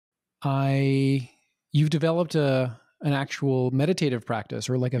you've developed an actual meditative practice,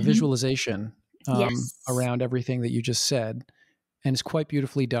 or like a visualization Yes. around everything that you just said. And it's quite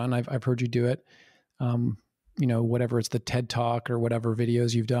beautifully done. I've heard you do it. Whatever it's the TED Talk or whatever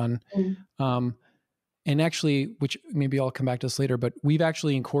videos you've done. And actually, which maybe I'll come back to this later, but we've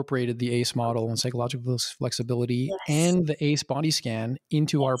actually incorporated the ACE model and psychological flexibility and the ACE body scan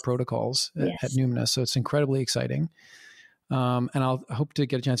into our protocols at Numinous. So it's incredibly exciting. And I'll hope to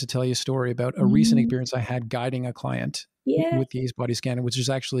get a chance to tell you a story about a recent experience I had guiding a client with the ACE body scan, which is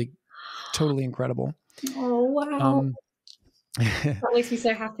actually totally incredible. Oh, wow. That makes me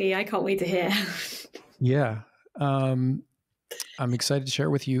so happy. I can't wait to hear. Yeah. I'm excited to share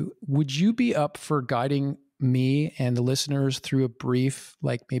it with you. Would you be up for guiding me and the listeners through a brief,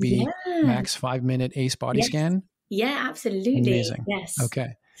 like maybe max 5-minute ACE body scan? Yeah, absolutely. Amazing. Yes.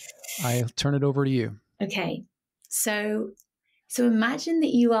 Okay. I'll turn it over to you. Okay. So imagine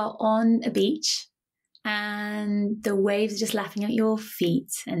that you are on a beach and the waves are just lapping at your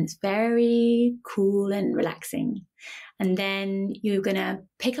feet, and it's very cool and relaxing. And then you're going to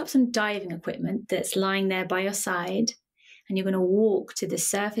pick up some diving equipment that's lying there by your side, and you're going to walk to the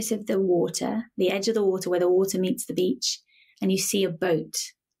surface of the water, the edge of the water where the water meets the beach, and you see a boat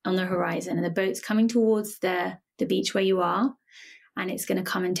on the horizon, and the boat's coming towards the beach where you are, and it's going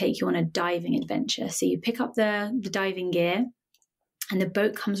to come and take you on a diving adventure. So you pick up the diving gear, and the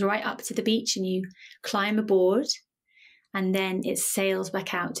boat comes right up to the beach, and you climb aboard, and then it sails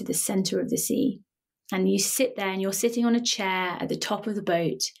back out to the center of the sea. And you sit there, and you're sitting on a chair at the top of the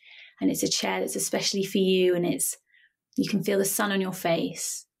boat, and it's a chair that's especially for you, and you can feel the sun on your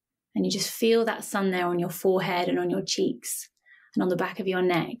face, and you just feel that sun there on your forehead and on your cheeks and on the back of your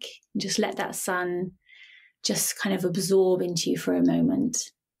neck. And just let that sun just kind of absorb into you for a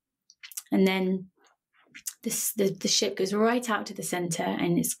moment. And then the ship goes right out to the center,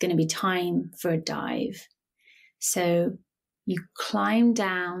 and it's going to be time for a dive. So you climb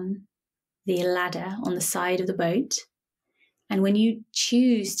down the ladder on the side of the boat. And when you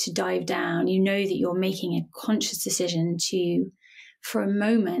choose to dive down, you know that you're making a conscious decision to, for a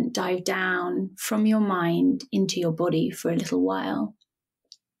moment, dive down from your mind into your body for a little while.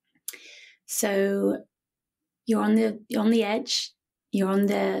 So you're on the edge, you're on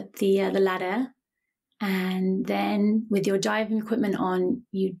the ladder, and then with your diving equipment on,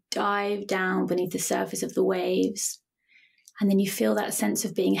 you dive down beneath the surface of the waves. And then you feel that sense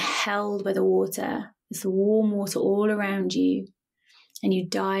of being held by the water. There's the warm water all around you, and you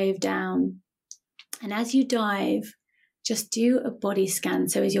dive down. And as you dive, just do a body scan.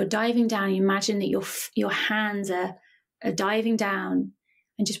 So as you're diving down, you imagine that your hands are diving down,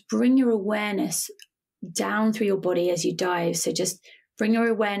 and just bring your awareness down through your body as you dive. So just bring your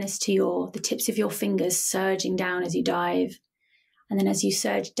awareness to the tips of your fingers surging down as you dive. And then as you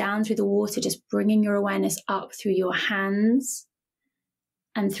surge down through the water, just bringing your awareness up through your hands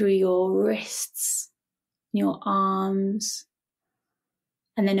and through your wrists, your arms,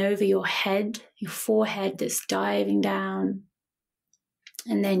 and then over your head, your forehead that's diving down,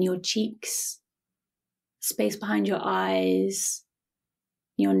 and then your cheeks, space behind your eyes,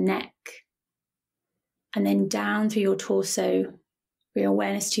 your neck, and then down through your torso, bring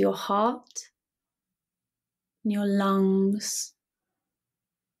awareness to your heart, and your lungs,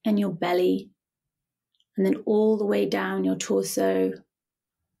 and your belly, and then all the way down your torso,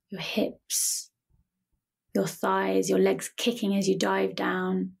 your hips, your thighs, your legs kicking as you dive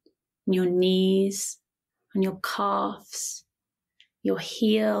down, and your knees, and your calves, your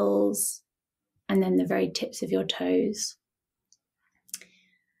heels, and then the very tips of your toes.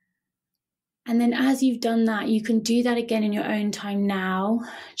 And then as you've done that, you can do that again in your own time now,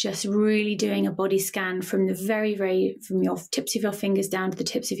 just really doing a body scan from from your tips of your fingers down to the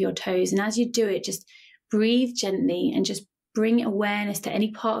tips of your toes. And as you do it, just breathe gently and just bring awareness to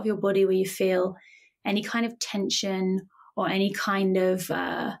any part of your body where you feel any kind of tension or any kind of,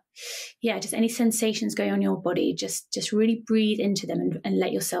 just any sensations going on in your body. Just really breathe into them and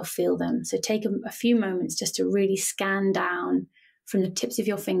let yourself feel them. So take a few moments just to really scan down from the tips of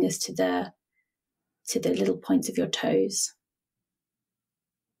your fingers to the little points of your toes.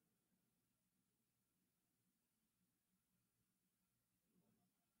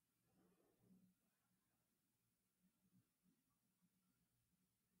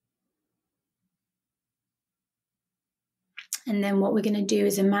 And then what we're going to do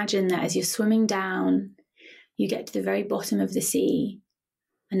is imagine that as you're swimming down, you get to the very bottom of the sea.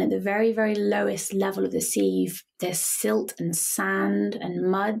 And at the very, very lowest level of the sea, there's silt and sand and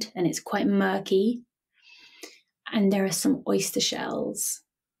mud, and it's quite murky. And there are some oyster shells.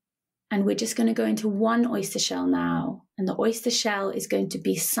 And we're just going to go into one oyster shell now. And the oyster shell is going to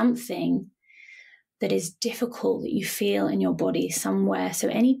be something that is difficult that you feel in your body somewhere. So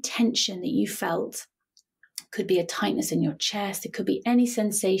any tension that you felt, could be a tightness in your chest, it could be any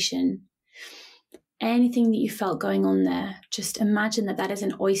sensation, anything that you felt going on there. Just imagine that that is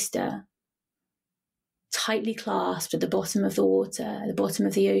an oyster tightly clasped at the bottom of the water, at the bottom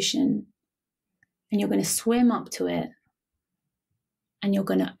of the ocean. And you're going to swim up to it. And you're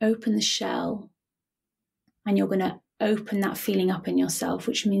going to open the shell. And you're going to open that feeling up in yourself,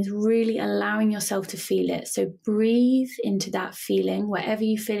 which means really allowing yourself to feel it. So breathe into that feeling, wherever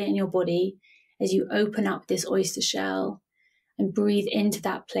you feel it in your body, as you open up this oyster shell, and breathe into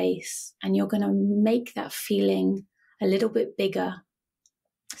that place. And you're going to make that feeling a little bit bigger.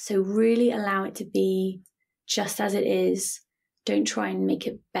 So really allow it to be just as it is. Don't try and make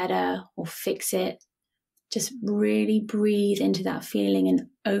it better or fix it. Just really breathe into that feeling and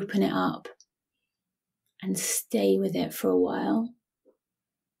open it up and stay with it for a while.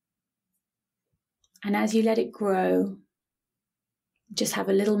 And as you let it grow, just have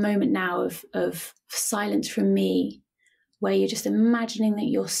a little moment now of silence from me, where you're just imagining that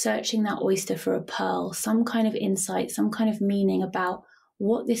you're searching that oyster for a pearl, some kind of insight, some kind of meaning about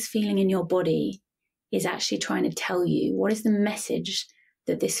what this feeling in your body is actually trying to tell you. What is the message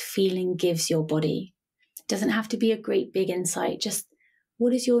that this feeling gives your body? It doesn't have to be a great big insight, just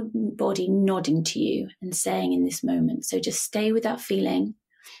what is your body nodding to you and saying in this moment? So just stay with that feeling.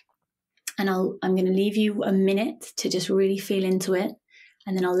 And I'm going to leave you a minute to just really feel into it.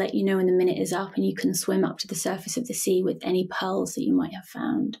 And then I'll let you know when the minute is up and you can swim up to the surface of the sea with any pearls that you might have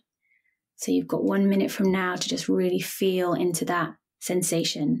found. So you've got 1 minute from now to just really feel into that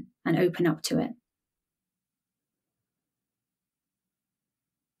sensation and open up to it.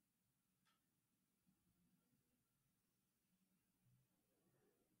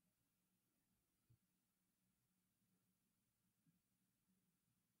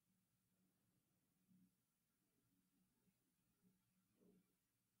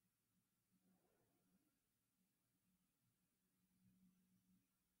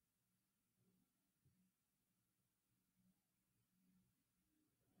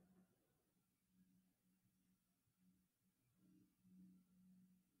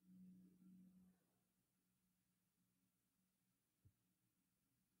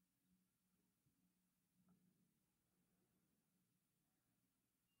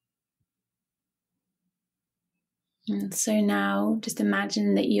 And so now just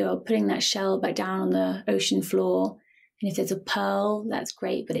imagine that you're putting that shell back down on the ocean floor. And if there's a pearl, that's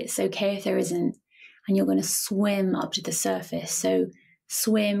great, but it's okay if there isn't. And you're going to swim up to the surface. So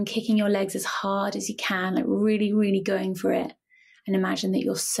swim, kicking your legs as hard as you can, like really, really going for it. And imagine that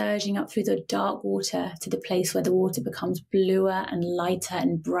you're surging up through the dark water to the place where the water becomes bluer and lighter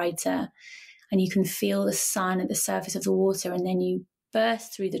and brighter. And you can feel the sun at the surface of the water. And then you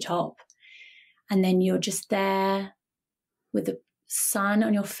burst through the top. And then you're just there with the sun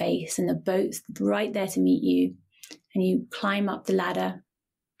on your face and the boat's right there to meet you. And you climb up the ladder.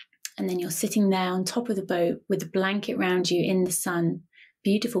 And then you're sitting there on top of the boat with a blanket around you in the sun,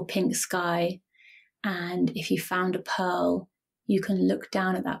 beautiful pink sky. And if you found a pearl, you can look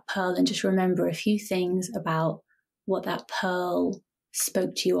down at that pearl and just remember a few things about what that pearl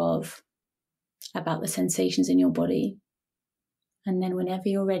spoke to you of, about the sensations in your body. And then whenever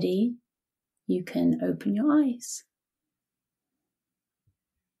you're ready, you can open your eyes.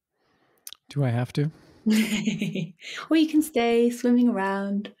 Do I have to? Or you can stay swimming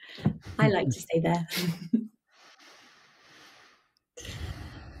around. I like to stay there.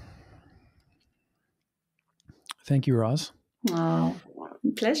 Thank you, Roz. Oh,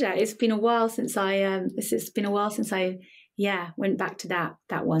 pleasure. It's been a while since I went back to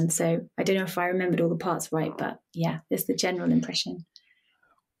that one. So I don't know if I remembered all the parts right, but yeah, there's the general impression.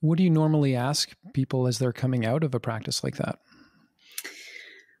 What do you normally ask people as they're coming out of a practice like that?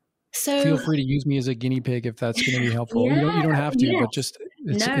 So feel free to use me as a guinea pig if that's going to be helpful. Yeah, you don't have to, but just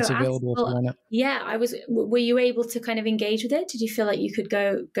it's available if you want it. Yeah, were you able to kind of engage with it? Did you feel like you could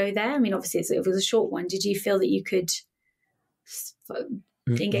go there? I mean, obviously it was a short one. Did you feel that you could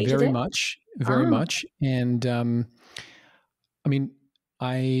engage with it? Very much. And I mean,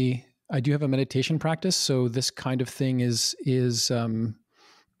 I do have a meditation practice, so this kind of thing is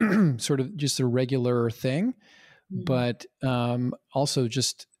sort of just a regular thing, but also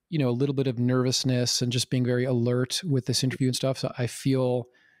just, a little bit of nervousness and just being very alert with this interview and stuff. So I feel,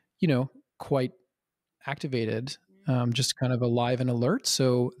 quite activated, just kind of alive and alert.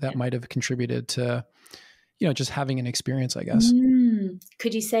 So that might have contributed to, just having an experience, I guess.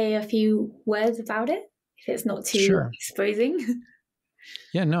 Could you say a few words about it if it's not too exposing?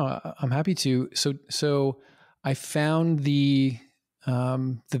 Yeah, no, I'm happy to. So I found the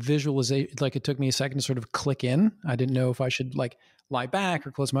visualization, like it took me a second to sort of click in. I didn't know if I should like lie back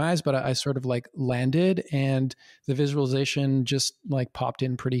or close my eyes, but I sort of like landed, and the visualization just like popped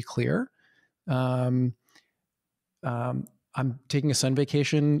in pretty clear. Um, I'm taking a sun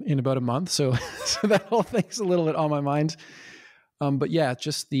vacation in about a month, so so that whole thing's a little bit on my mind. But yeah,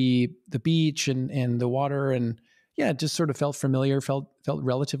 just the beach and the water, and yeah, it just sort of felt familiar, felt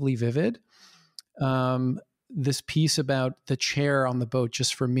relatively vivid. This piece about the chair on the boat,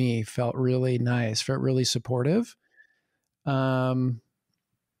 just for me, felt really nice, felt really supportive. And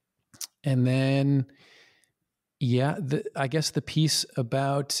then, yeah, I guess the piece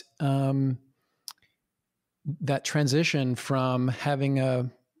about that transition from having a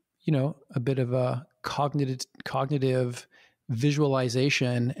bit of a cognitive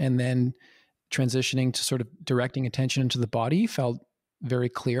visualization and then transitioning to sort of directing attention into the body felt very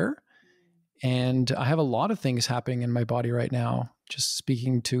clear. And I have a lot of things happening in my body right now, just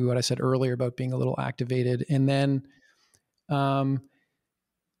speaking to what I said earlier about being a little activated. And then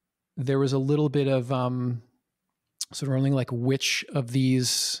there was a little bit of sort of wondering like which of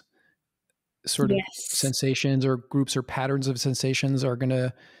these sort of sensations or groups or patterns of sensations are going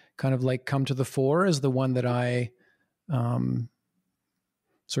to kind of like come to the fore as the one that I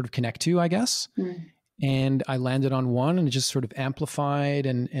sort of connect to, I guess. And I landed on one, and it just sort of amplified,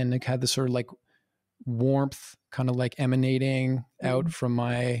 and it had this sort of like warmth kind of like emanating out from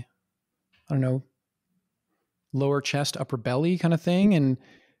my, I don't know, lower chest, upper belly kind of thing. And,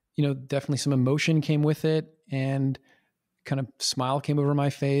 definitely some emotion came with it, and kind of smile came over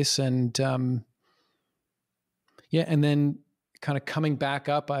my face. And, yeah. And then kind of coming back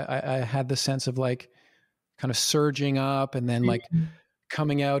up, I had the sense of like kind of surging up and then like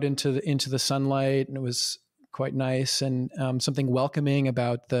coming out into the sunlight, and it was quite nice, and something welcoming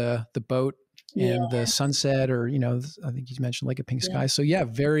about the boat and the sunset, or I think you mentioned like a pink sky. So yeah,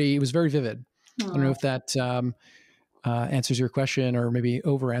 it was very vivid. Aww. I don't know if that answers your question, or maybe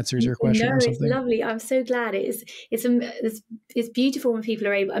over answers your question. No, or something. It's lovely. I'm so glad. It's beautiful when people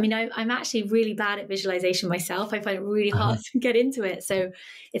are able. I mean, I'm actually really bad at visualization myself. I find it really hard to get into it. So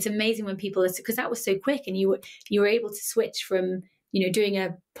it's amazing when people, because that was so quick, and you were able to switch from doing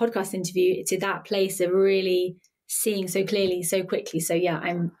a podcast interview to that place of really seeing so clearly, so quickly. So yeah,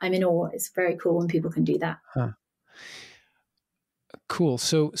 I'm in awe. It's very cool when people can do that. Cool.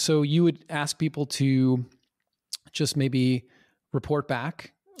 So you would ask people to just maybe report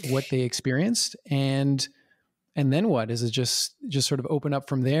back what they experienced, and then what? Is it just sort of open up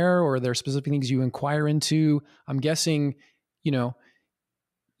from there, or are there specific things you inquire into? I'm guessing,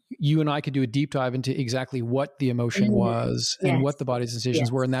 you and I could do a deep dive into exactly what the emotion was and what the body sensations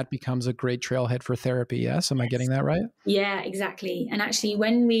were, and that becomes a great trailhead for therapy. Yes? Am I getting that right? Yeah, exactly. And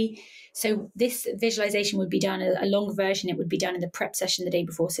actually so this visualization would be done, a long version, it would be done in the prep session the day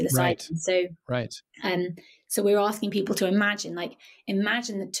before psilocybin. Right. So we're asking people to imagine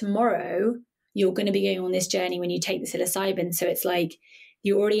that tomorrow you're going to be going on this journey when you take the psilocybin. So it's like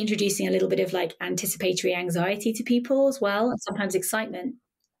you're already introducing a little bit of like anticipatory anxiety to people as well, and sometimes excitement.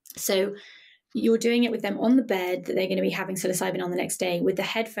 So you're doing it with them on the bed that they're going to be having psilocybin on the next day, with the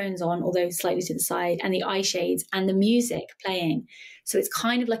headphones on, although slightly to the side, and the eye shades and the music playing. So it's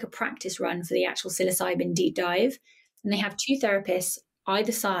kind of like a practice run for the actual psilocybin deep dive. And they have two therapists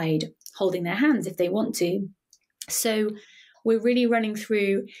either side holding their hands if they want to. So we're really running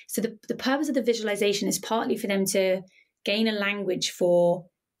through. So the purpose of the visualization is partly for them to gain a language for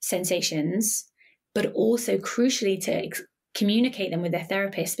sensations, but also crucially to communicate them with their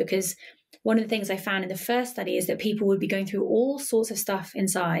therapist. Because one of the things I found in the first study is that people would be going through all sorts of stuff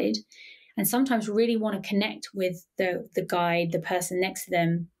inside, and sometimes really want to connect with the guide, the person next to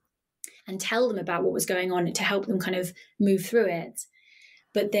them, and tell them about what was going on to help them kind of move through it.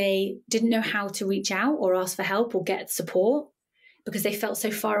 But they didn't know how to reach out or ask for help or get support because they felt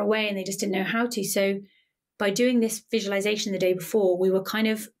so far away and they just didn't know how to. So by doing this visualization the day before, we were kind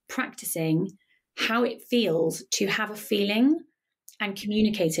of practicing how it feels to have a feeling and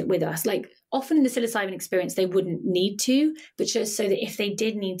communicate it with us. Like often in the psilocybin experience, they wouldn't need to, but just so that if they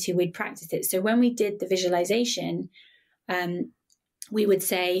did need to, we'd practice it. So when we did the visualization, we would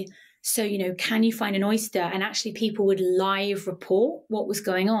say, so, can you find an oyster? And actually people would live report what was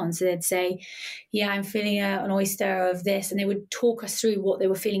going on. So they'd say, yeah, I'm feeling an oyster of this. And they would talk us through what they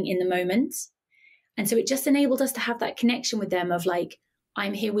were feeling in the moment. And so it just enabled us to have that connection with them of like,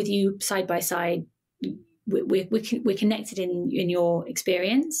 I'm here with you side by side. We're connected in your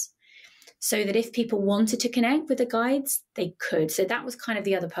experience, so that if people wanted to connect with the guides, they could. So that was kind of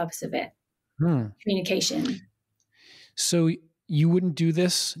the other purpose of it. Communication. So you wouldn't do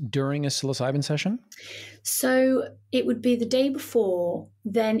this during a psilocybin session? So it would be the day before.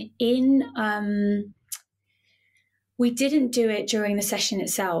 Then we didn't do it during the session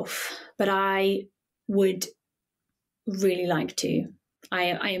itself, but I would really like to.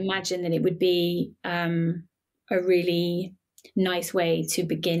 I imagine that it would be a really nice way to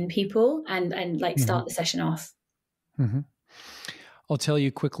begin people and like start the session off. I'll tell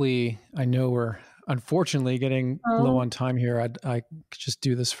you quickly, I know we're unfortunately getting low on time here. I could just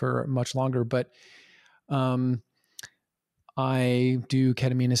do this for much longer, but I do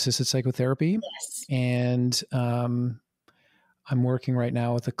ketamine-assisted psychotherapy. Yes. And I'm working right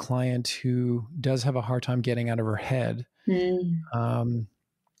now with a client who does have a hard time getting out of her head.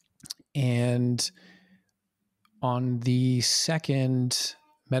 And on the second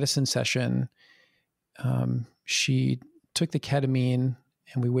medicine session, she took the ketamine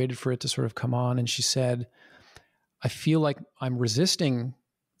and we waited for it to sort of come on. And she said, I feel like I'm resisting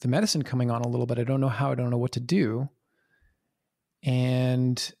the medicine coming on a little bit. I don't know how, I don't know what to do.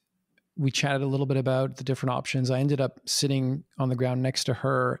 And we chatted a little bit about the different options. I ended up sitting on the ground next to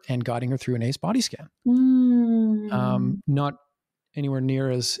her and guiding her through an ACE body scan. Not anywhere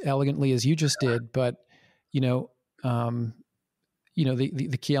near as elegantly as you just did, but the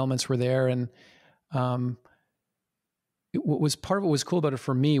key elements were there. And what was part of what was cool about it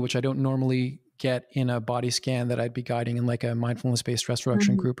for me, which I don't normally get in a body scan that I'd be guiding in like a mindfulness-based stress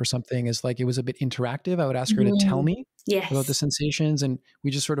reduction group or something, is like, it was a bit interactive. I would ask her to tell me about the sensations. And we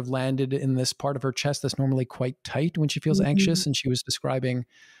just sort of landed in this part of her chest that's normally quite tight when she feels anxious. And she was describing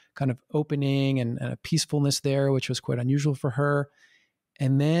kind of opening and a peacefulness there, which was quite unusual for her.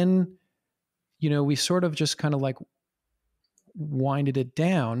 And then, we sort of just kind of like winded it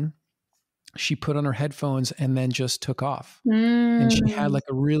down. She put on her headphones and then just took off. And she had like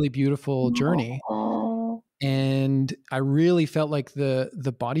a really beautiful journey. And I really felt like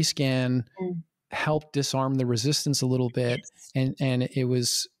the body scan helped disarm the resistance a little bit. And it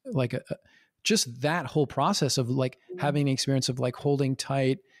was like just that whole process of like having the experience of like holding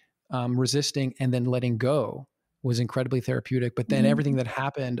tight, resisting, and then letting go was incredibly therapeutic. But then everything that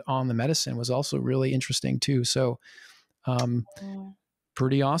happened on the medicine was also really interesting too. So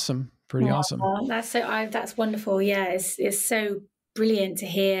pretty awesome. Pretty awesome. That's wonderful. Yeah, it's so brilliant to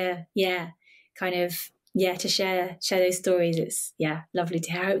hear. Yeah, kind of. Yeah, to share those stories. It's lovely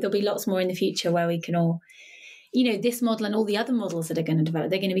to hear. I hope there'll be lots more in the future where we can all, this model and all the other models that are going to develop.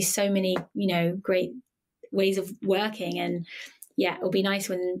 There are going to be so many, great ways of working, and it'll be nice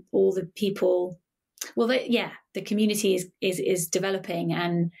when all the people. Well, the community is developing,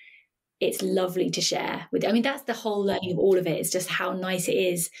 and it's lovely to share with. I mean, that's the whole learning of all of it. It's just how nice it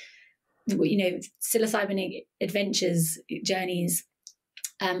is. Psilocybin adventures, journeys,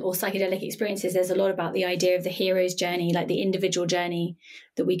 or psychedelic experiences. There's a lot about the idea of the hero's journey, like the individual journey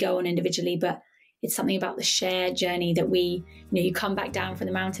that we go on individually, but it's something about the shared journey that we, you come back down from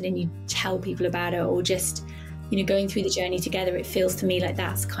the mountain and you tell people about it, or just, going through the journey together. It feels to me like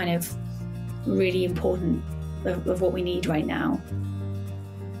that's kind of really important of what we need right now.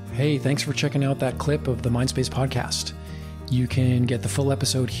 Hey, thanks for checking out that clip of the Mindspace podcast. You can get the full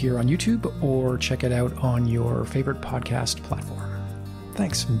episode here on YouTube or check it out on your favorite podcast platform.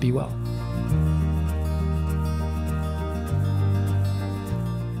 Thanks and be well.